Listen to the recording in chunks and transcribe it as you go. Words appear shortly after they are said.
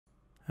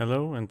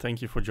Hello and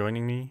thank you for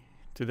joining me.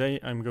 Today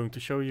I'm going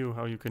to show you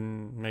how you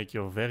can make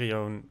your very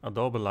own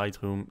Adobe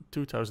Lightroom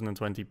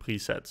 2020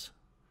 presets.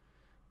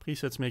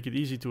 Presets make it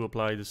easy to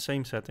apply the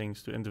same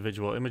settings to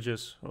individual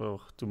images or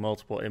to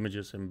multiple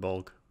images in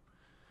bulk.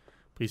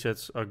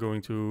 Presets are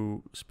going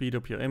to speed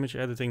up your image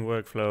editing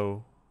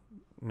workflow,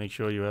 make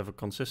sure you have a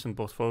consistent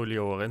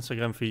portfolio or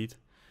Instagram feed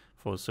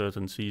for a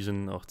certain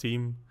season or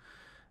theme,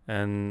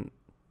 and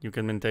you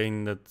can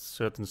maintain that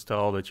certain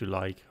style that you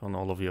like on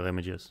all of your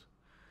images.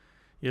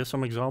 Here are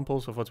some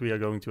examples of what we are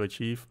going to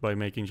achieve by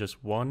making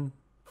just one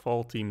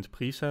fall-themed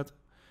preset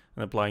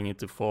and applying it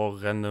to 4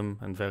 random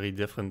and very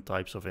different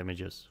types of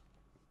images.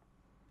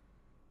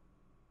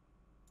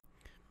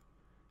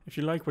 If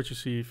you like what you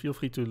see, feel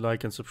free to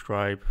like and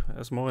subscribe,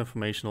 as more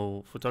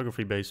informational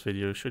photography-based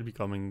videos should be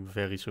coming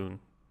very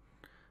soon.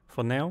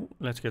 For now,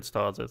 let's get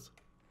started.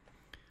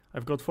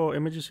 I've got 4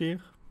 images here,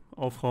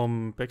 all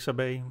from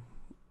Pixabay.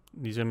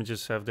 These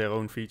images have their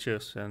own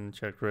features and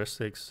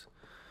characteristics.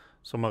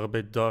 Some are a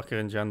bit darker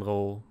in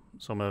general,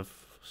 some have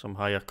some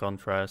higher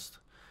contrast.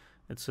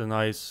 It's a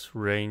nice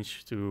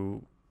range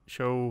to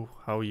show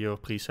how your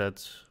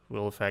presets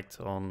will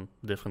affect on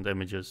different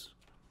images.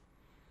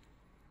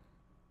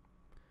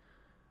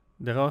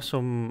 There are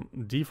some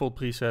default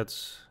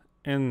presets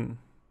in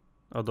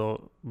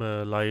Adobe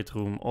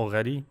Lightroom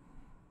already.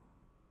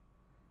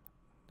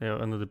 They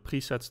are under the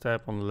Presets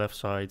tab on the left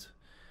side.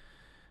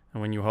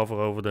 And when you hover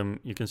over them,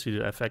 you can see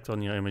the effect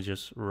on your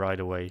images right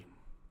away.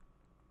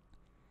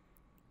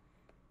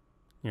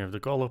 You have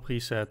the color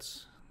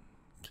presets,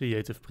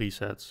 creative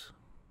presets,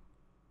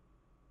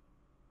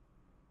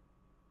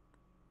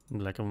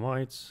 black and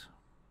white.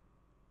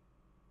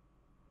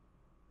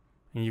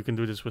 And you can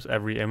do this with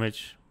every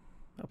image.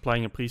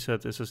 Applying a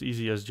preset is as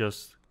easy as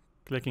just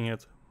clicking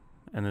it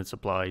and it's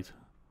applied.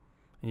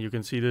 And you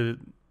can see the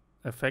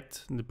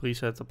effect the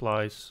preset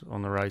applies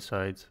on the right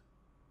side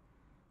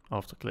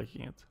after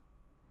clicking it.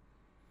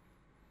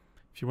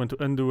 If you want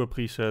to undo a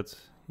preset,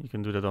 you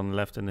can do that on the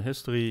left in the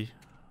history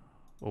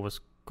or with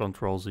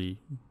Ctrl-Z.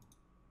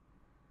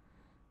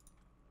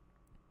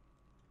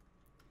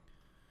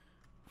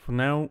 For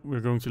now,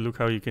 we're going to look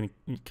how you can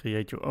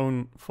create your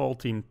own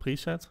fall-themed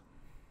preset.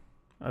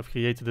 I've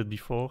created it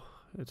before.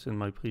 It's in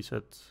my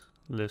preset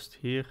list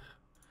here.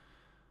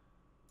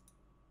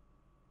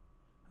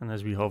 And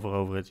as we hover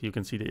over it, you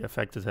can see the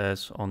effect it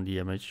has on the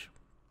image.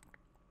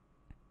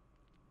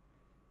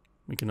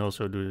 We can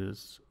also do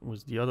this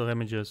with the other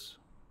images.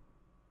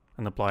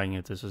 And applying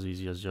it is as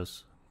easy as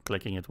just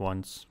clicking it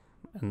once.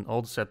 And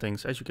all the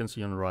settings, as you can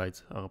see on the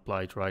right, are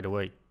applied right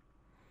away.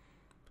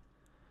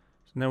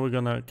 So now we're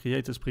gonna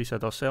create this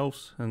preset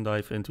ourselves and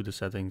dive into the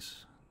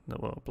settings that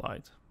were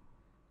applied.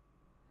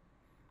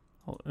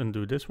 I'll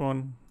undo this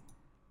one.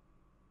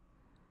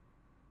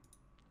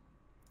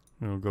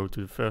 We'll go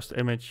to the first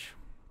image.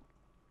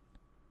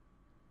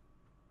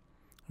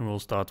 And we'll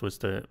start with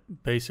the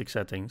basic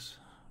settings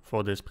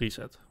for this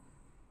preset.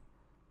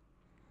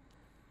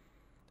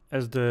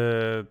 As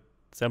the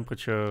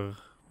temperature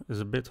is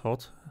a bit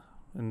hot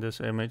in this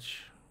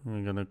image,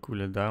 we're gonna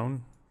cool it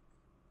down.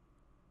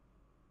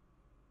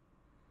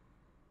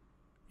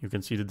 You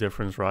can see the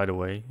difference right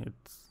away. It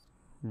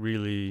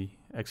really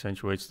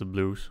accentuates the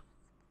blues.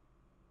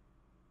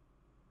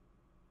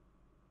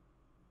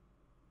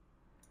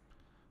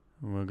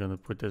 And we're gonna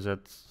put this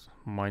at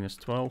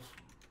 -12.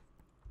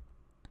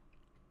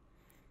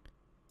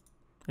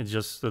 It's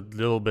just a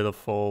little bit of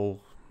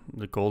fall,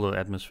 the colder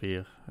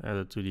atmosphere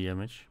added to the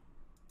image.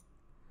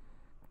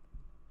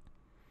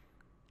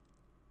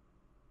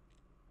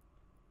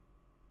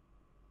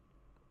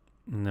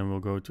 And then we'll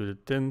go to the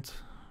tint.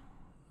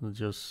 We'll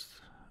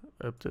just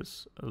up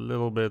this a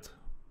little bit.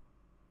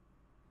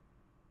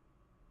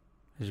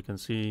 As you can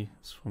see,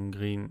 it's from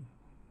green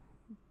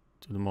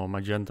to the more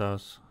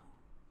magentas.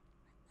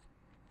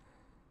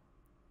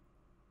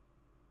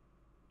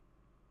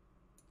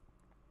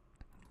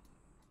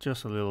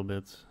 Just a little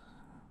bit.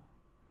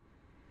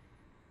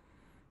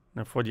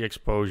 Now for the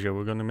exposure,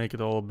 we're going to make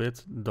it all a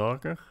bit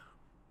darker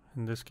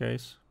in this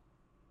case.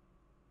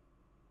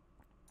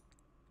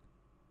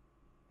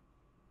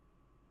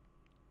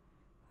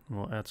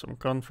 We'll add some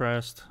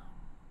contrast.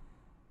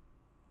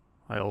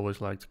 I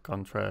always like the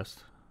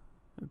contrast.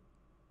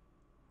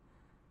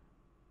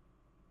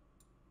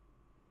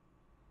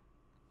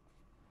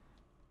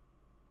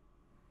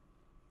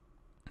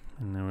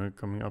 And then we're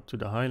coming up to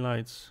the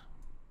highlights.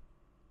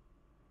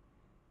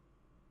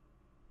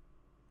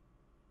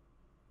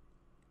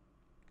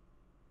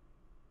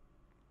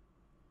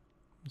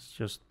 It's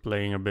just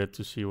playing a bit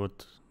to see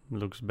what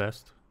looks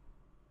best.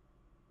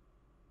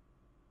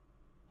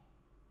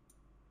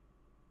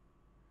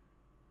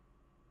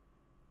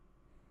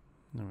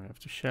 Now we have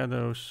the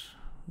shadows.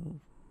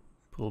 We'll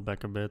pull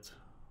back a bit.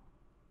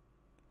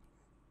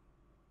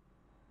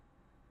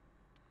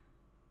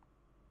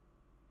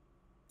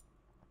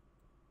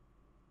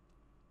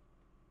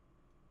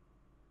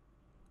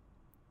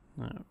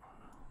 Now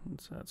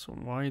let's add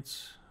some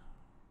whites.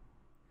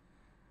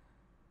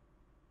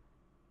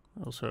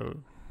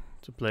 Also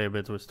to play a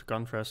bit with the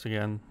contrast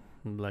again.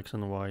 blacks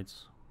and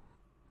whites.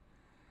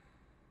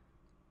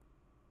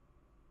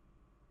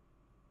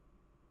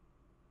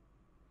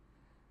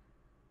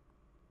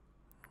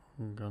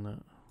 I'm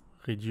gonna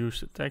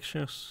reduce the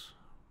textures.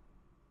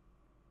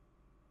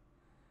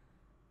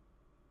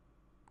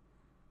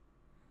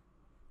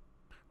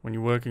 When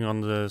you're working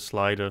on the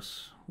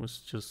sliders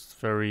with just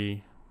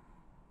very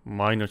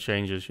minor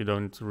changes, you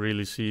don't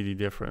really see the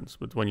difference.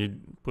 But when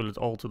you pull it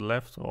all to the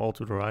left or all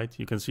to the right,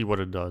 you can see what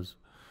it does.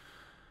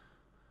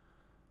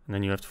 And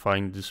then you have to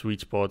find the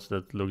sweet spot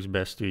that looks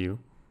best to you.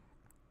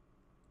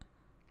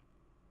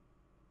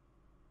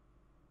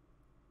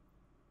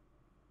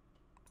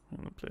 I'm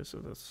gonna place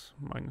it at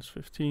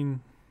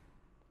 -15.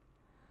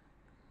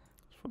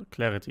 For the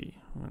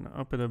clarity, I'm gonna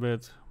up it a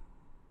bit.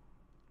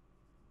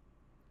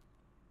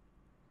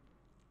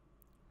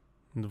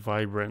 The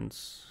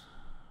vibrance,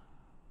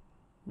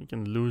 we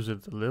can lose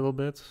it a little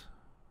bit.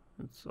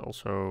 It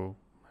also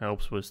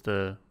helps with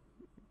the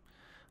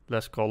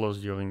less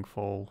colors during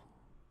fall.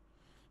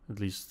 At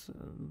least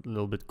a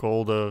little bit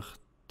colder,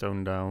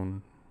 toned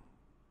down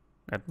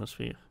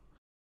atmosphere.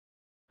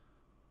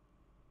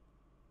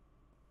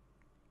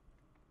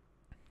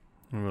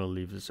 And we'll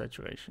leave the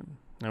saturation.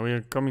 Now we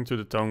are coming to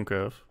the tone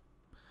curve.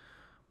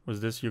 With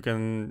this you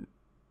can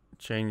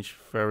change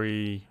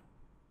very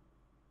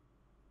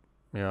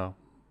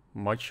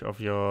much of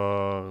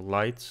your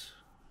lights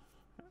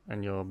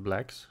and your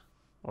blacks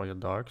or your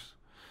darks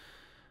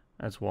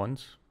at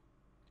once,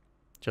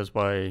 just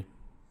by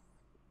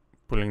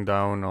pulling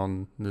down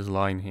on this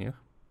line here.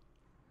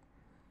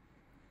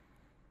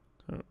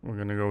 So we're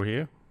gonna go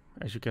here.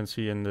 As you can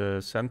see in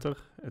the center,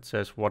 it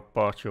says what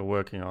part you're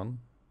working on.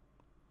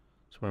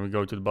 So when we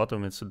go to the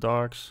bottom, it's the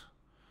darks,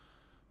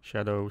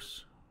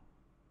 shadows.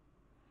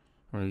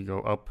 When we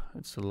go up,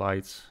 it's the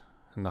lights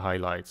and the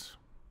highlights.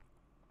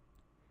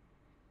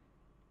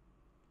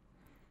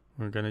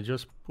 We're gonna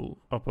just pull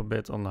up a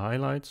bit on the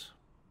highlights.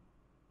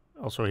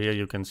 Also here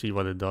you can see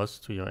what it does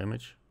to your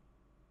image.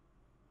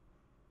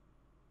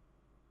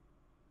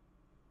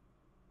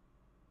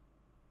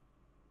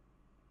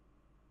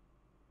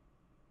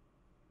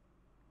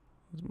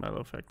 As a matter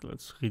of fact,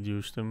 let's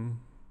reduce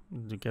them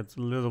to get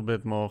a little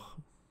bit more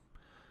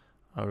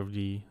out of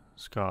the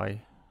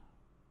sky.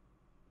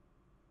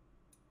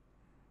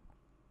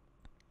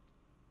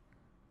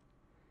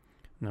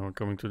 Now we're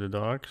coming to the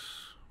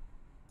darks,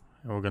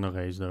 and we're gonna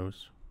raise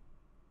those.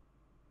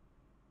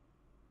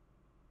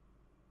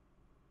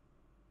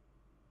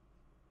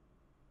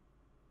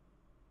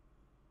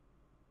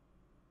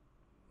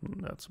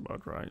 That's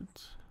about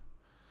right.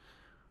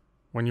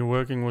 When you're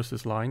working with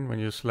this line, when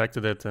you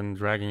selected it and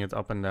dragging it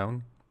up and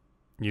down,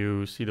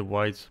 you see the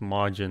white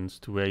margins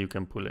to where you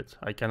can pull it.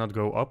 I cannot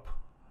go up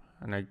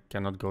and I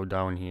cannot go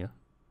down here.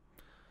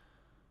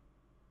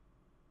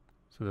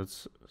 So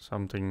that's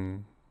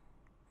something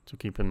to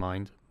keep in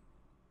mind.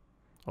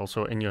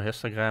 Also in your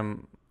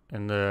histogram,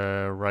 in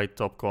the right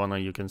top corner,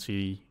 you can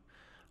see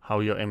how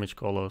your image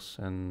colors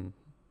and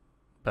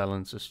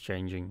balance is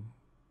changing.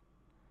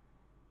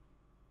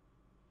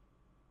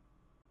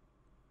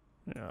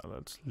 Yeah,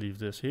 let's leave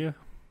this here.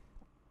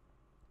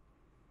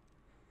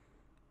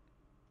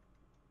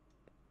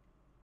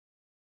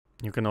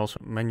 You can also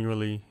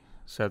manually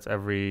set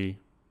every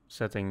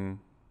setting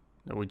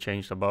that we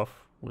changed above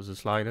with the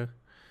slider.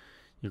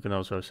 You can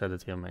also set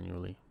it here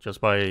manually, just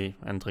by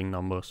entering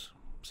numbers,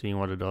 seeing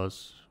what it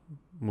does,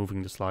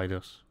 moving the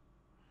sliders.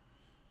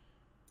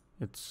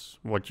 It's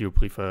what you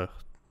prefer.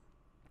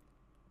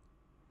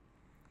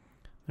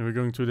 Then we're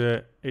going to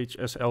the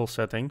HSL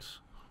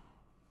settings.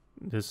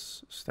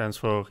 This stands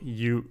for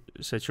hue,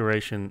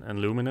 saturation, and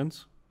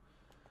luminance.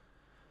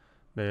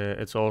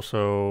 It's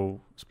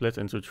also split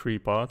into 3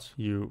 parts: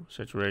 hue,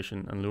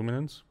 saturation, and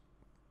luminance.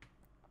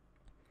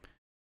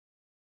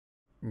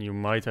 You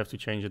might have to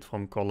change it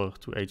from color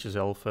to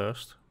HSL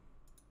first.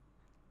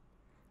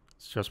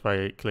 It's just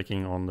by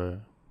clicking on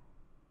the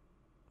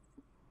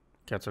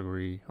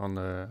category on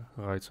the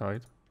right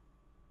side.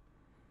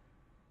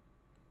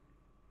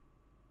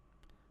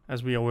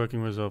 As we are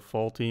working with a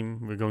fall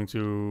theme, we're going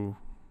to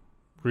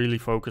really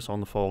focus on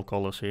the fall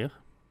colors here.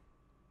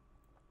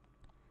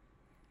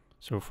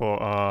 So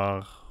for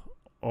our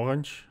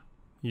orange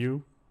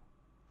hue,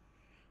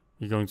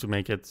 we're going to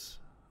make it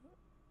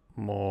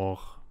more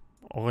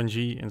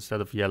orangey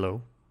instead of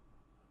yellow.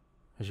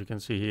 As you can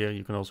see here,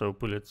 you can also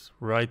pull it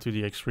right to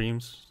the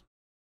extremes.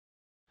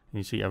 And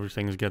you see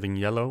everything is getting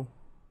yellow.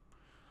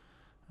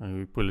 And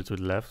we pull it to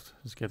the left,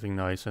 it's getting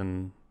nice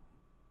and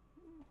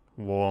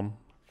warm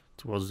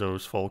towards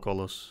those fall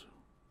colors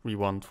we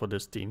want for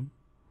this theme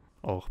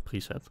or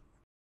preset.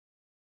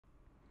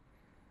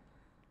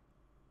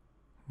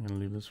 I'm gonna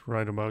leave this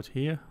right about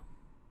here.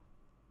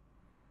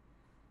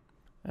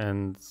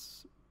 And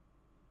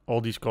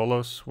all these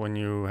colors, when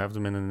you have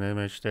them in an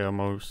image, they are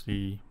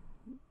mostly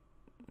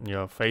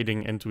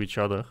fading into each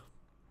other.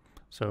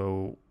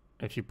 So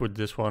if you put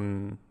this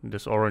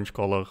orange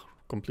color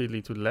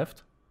completely to the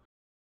left,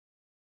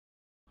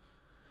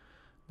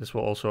 this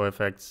will also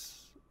affect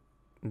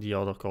the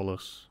other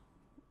colors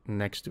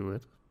next to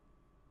it.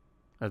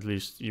 at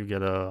least you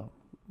get a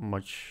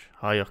much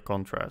higher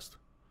contrast.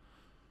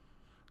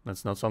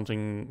 That's not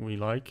something we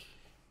like,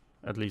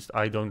 at least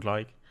I don't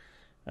like.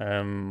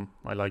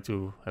 I like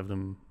to have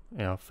them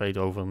fade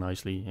over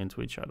nicely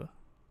into each other.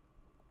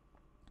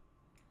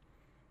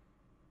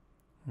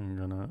 I'm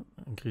gonna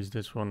increase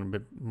this one a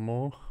bit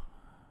more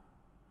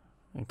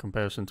in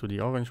comparison to the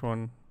orange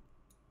one.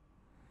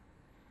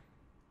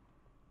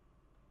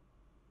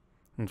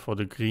 And for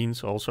the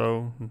greens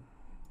also,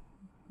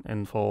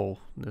 in fall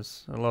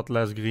there's a lot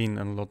less green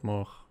and a lot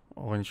more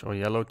orange or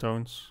yellow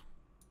tones.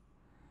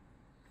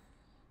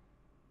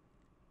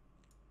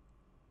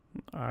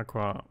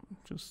 Aqua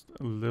just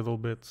a little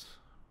bit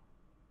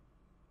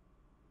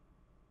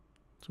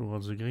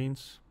towards the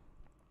greens.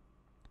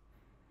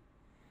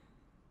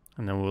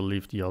 And then we'll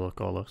leave the other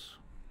colors.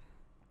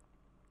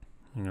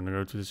 I'm gonna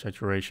go to the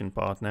saturation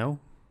part now.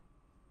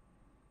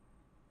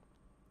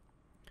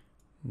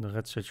 The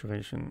red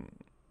saturation,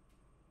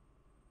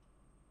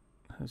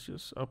 let's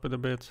just up it a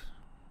bit.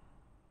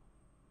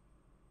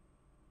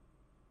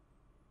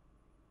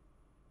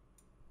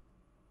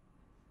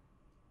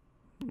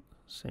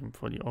 Same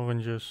for the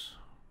oranges.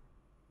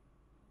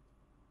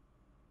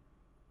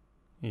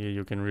 Here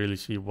you can really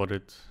see what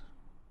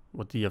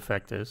the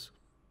effect is.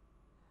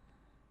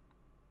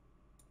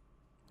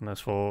 And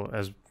as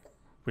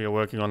we are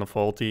working on a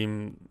fall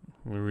theme,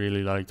 we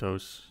really like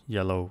those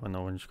yellow and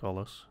orange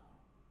colors.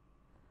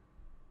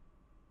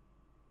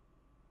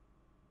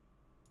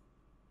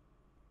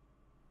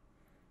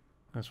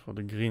 As for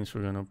the greens,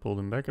 we're gonna pull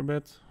them back a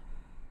bit.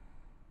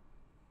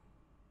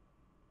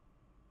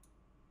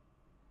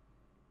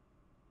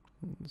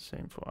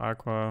 Same for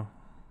aqua.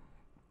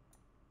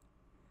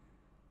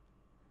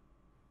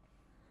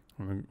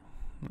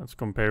 Let's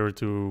compare it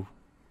to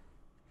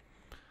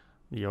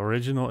the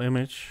original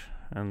image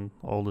and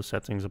all the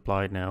settings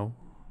applied now.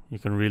 You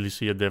can really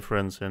see a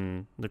difference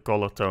in the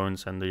color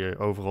tones and the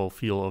overall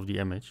feel of the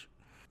image.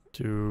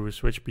 To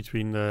switch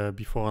between the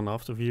before and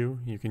after view,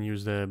 you can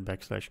use the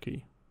 #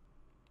 key.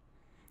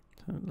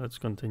 So let's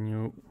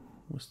continue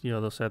with the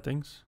other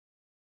settings.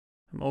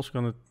 I'm also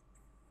going to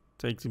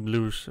take the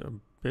blues a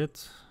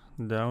bit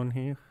down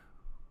here.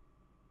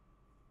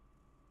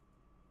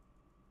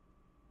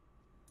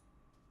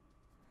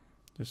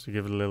 Just to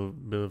give it a little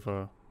bit of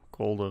a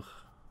colder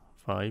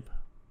vibe.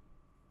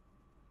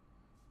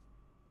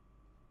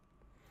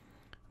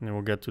 And then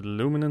we'll get to the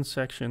luminance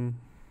section.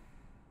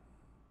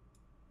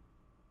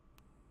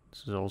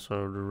 This is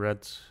also the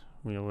red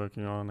we are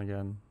working on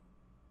again.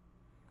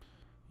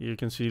 You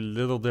can see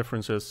little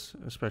differences,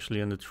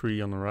 especially in the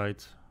tree on the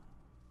right.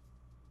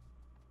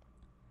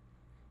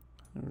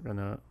 We're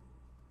gonna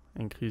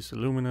increase the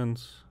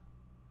luminance,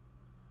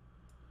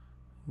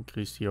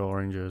 increase the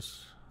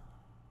oranges,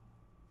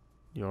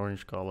 the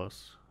orange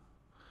colors,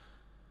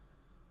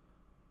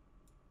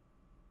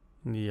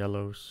 the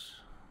yellows,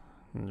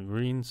 and the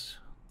greens.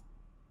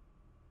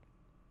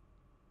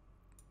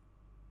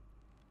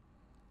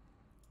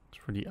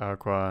 For the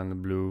aqua and the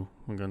blue,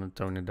 we're gonna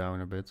tone it down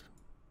a bit.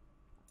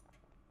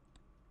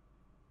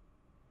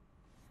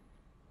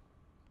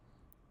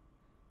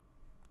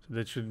 So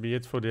that should be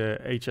it for the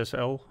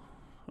HSL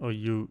or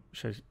hue,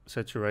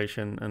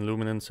 saturation and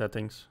luminance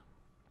settings.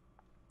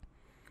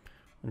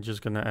 I'm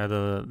just gonna add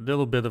a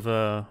little bit of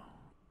a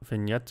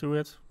vignette to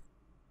it,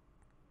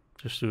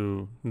 just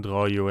to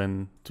draw you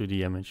into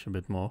the image a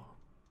bit more.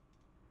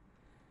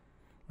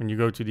 When you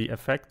go to the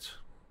effect,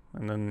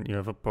 and then you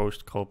have a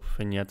post-crop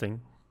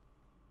vignetting.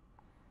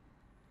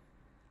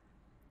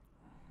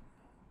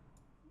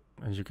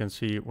 As you can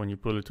see, when you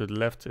pull it to the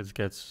left, it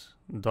gets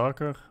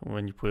darker.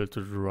 When you pull it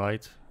to the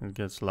right, it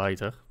gets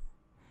lighter.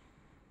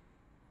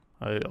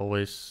 I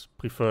always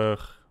prefer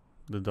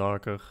the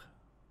darker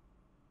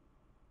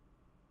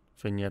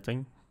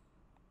vignetting.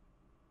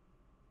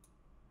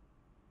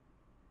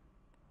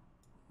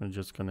 I'm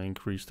just gonna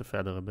increase the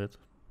feather a bit.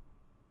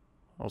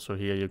 Also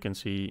here you can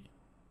see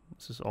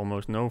this is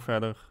almost no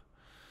feather.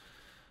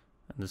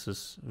 And this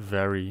is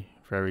very,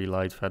 very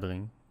light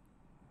feathering.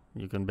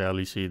 You can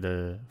barely see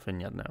the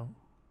vignette now.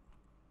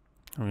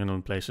 I'm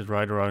gonna place it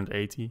right around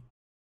 80.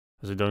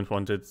 Because I don't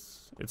want it,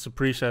 it's a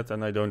preset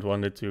and I don't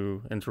want it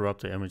to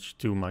interrupt the image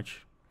too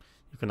much.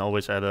 You can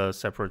always add a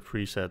separate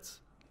preset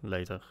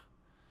later.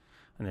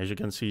 And as you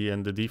can see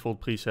in the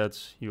default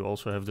presets, you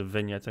also have the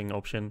vignetting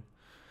option.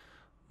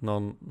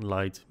 Non,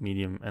 light,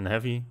 medium and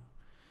heavy.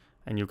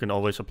 And you can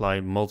always apply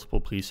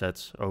multiple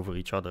presets over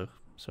each other.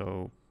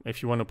 So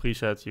if you want a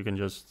preset, you can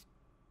just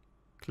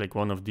click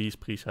one of these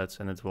presets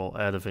and it will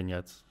add a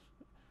vignette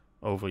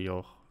over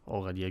your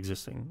already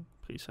existing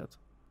preset,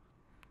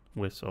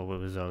 with or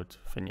without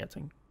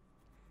vignetting.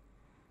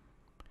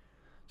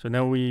 So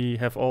now we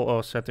have all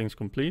our settings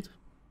complete.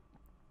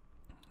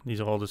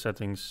 These are all the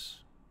settings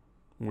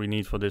we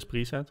need for this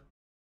preset.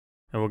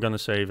 And we're gonna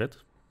save it.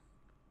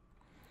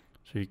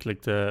 So you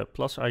click the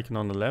plus icon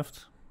on the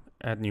left,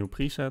 add new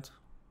preset,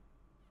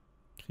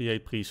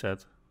 create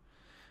preset.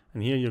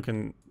 And here you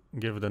can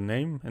give it a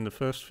name in the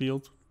first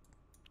field.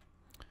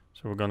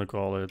 So we're gonna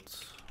call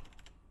it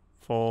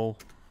Fall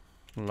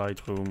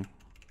Lightroom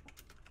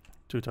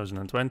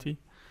 2020.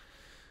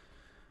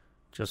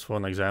 Just for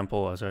an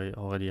example, as I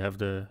already have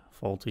the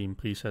fall theme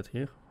preset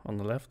here on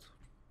the left.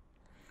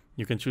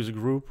 You can choose a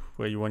group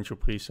where you want your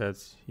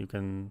presets. You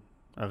can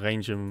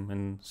arrange them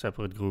in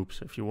separate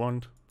groups if you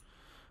want.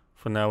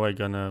 For now, I'm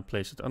gonna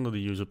place it under the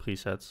user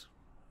presets.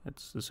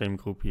 It's the same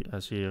group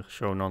as here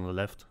shown on the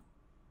left.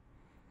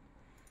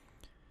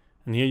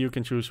 And here you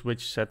can choose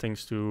which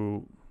settings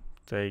to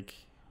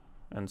take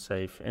and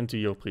save into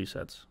your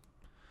presets.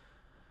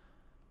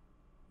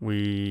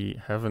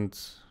 We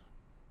haven't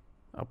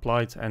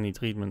applied any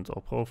treatment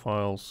or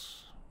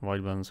profiles.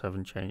 White balance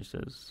haven't changed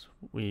this.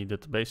 We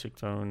did the basic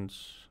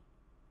tones.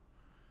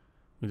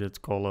 We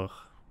did color,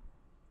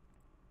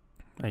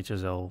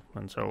 HSL,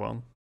 and so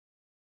on.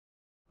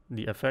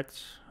 The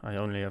effects, I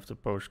only have the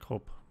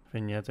post-crop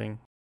vignetting.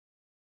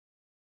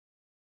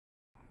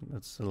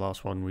 That's the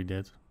last one we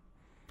did.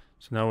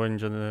 So now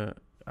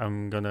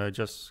I'm gonna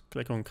just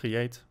click on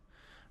create,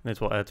 and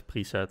it will add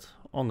preset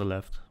on the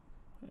left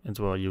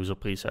into our user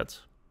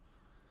presets.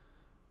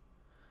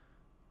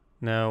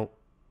 Now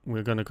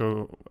we're gonna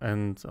go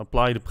and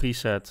apply the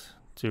preset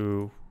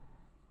to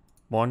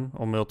one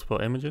or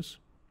multiple images.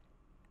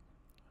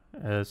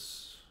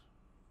 As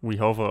we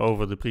hover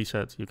over the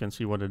preset, you can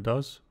see what it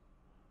does.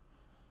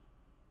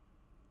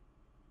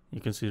 You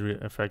can see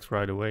the effect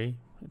right away.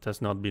 It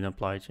has not been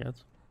applied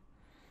yet.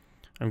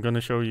 I'm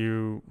gonna show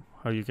you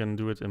how you can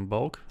do it in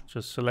bulk.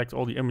 Just select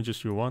all the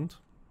images you want.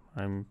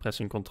 I'm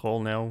pressing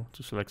Ctrl now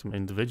to select them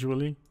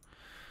individually.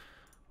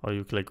 Or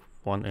you click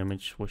one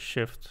image with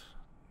Shift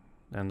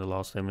and the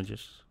last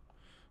images.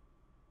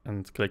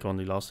 And click on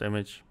the last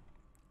image.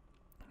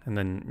 And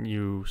then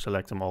you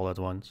select them all at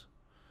once.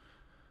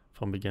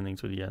 From beginning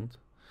to the end.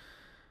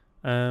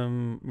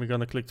 We're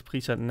gonna click the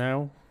preset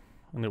now.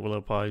 And it will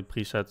apply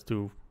preset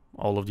to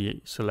all of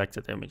the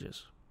selected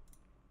images.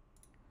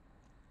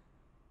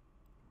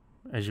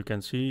 As you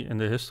can see in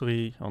the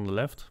history on the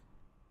left,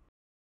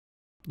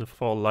 the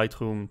fall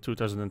Lightroom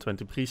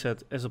 2020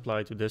 preset is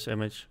applied to this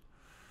image,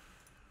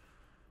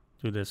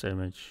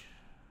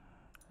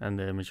 and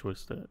the image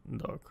with the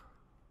dog.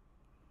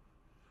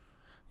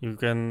 You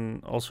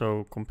can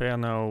also compare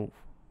now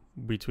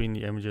between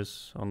the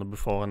images on the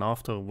before and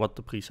after what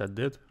the preset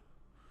did.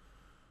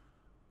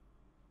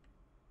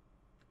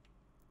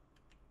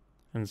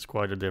 And it's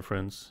quite a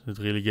difference. It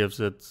really gives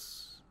it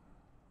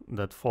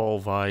that fall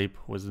vibe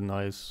with the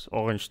nice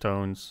orange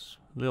tones,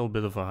 a little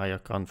bit of a higher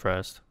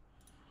contrast.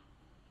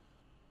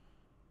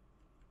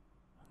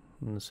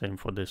 And the same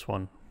for this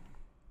one.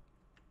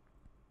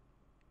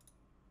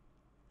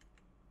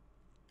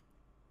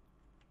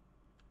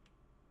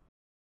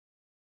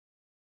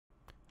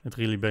 It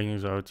really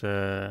brings out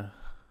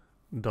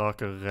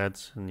darker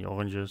reds and the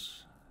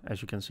oranges,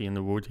 as you can see in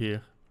the wood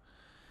here.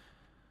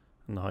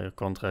 And the higher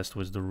contrast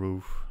with the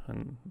roof,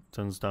 and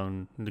turns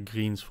down the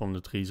greens from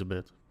the trees a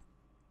bit.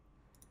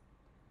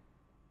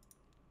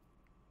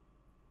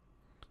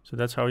 So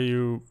that's how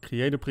you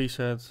create a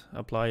preset,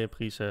 apply a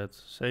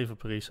preset, save a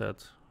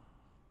preset.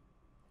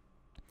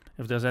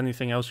 If there's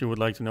anything else you would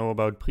like to know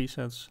about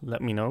presets,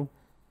 let me know.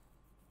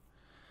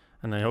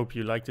 And I hope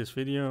you like this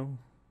video.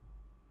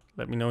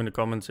 Let me know in the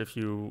comments if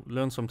you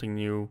learned something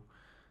new,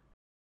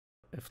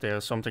 if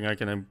there's something I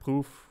can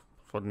improve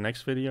for the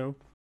next video.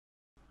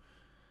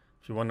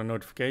 If you want a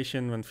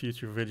notification when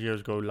future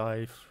videos go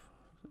live,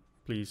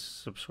 please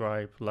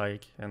subscribe,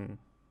 like, and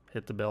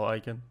hit the bell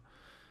icon.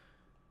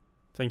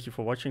 Thank you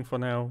for watching for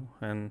now,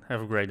 and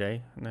have a great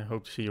day, and I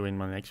hope to see you in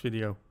my next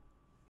video.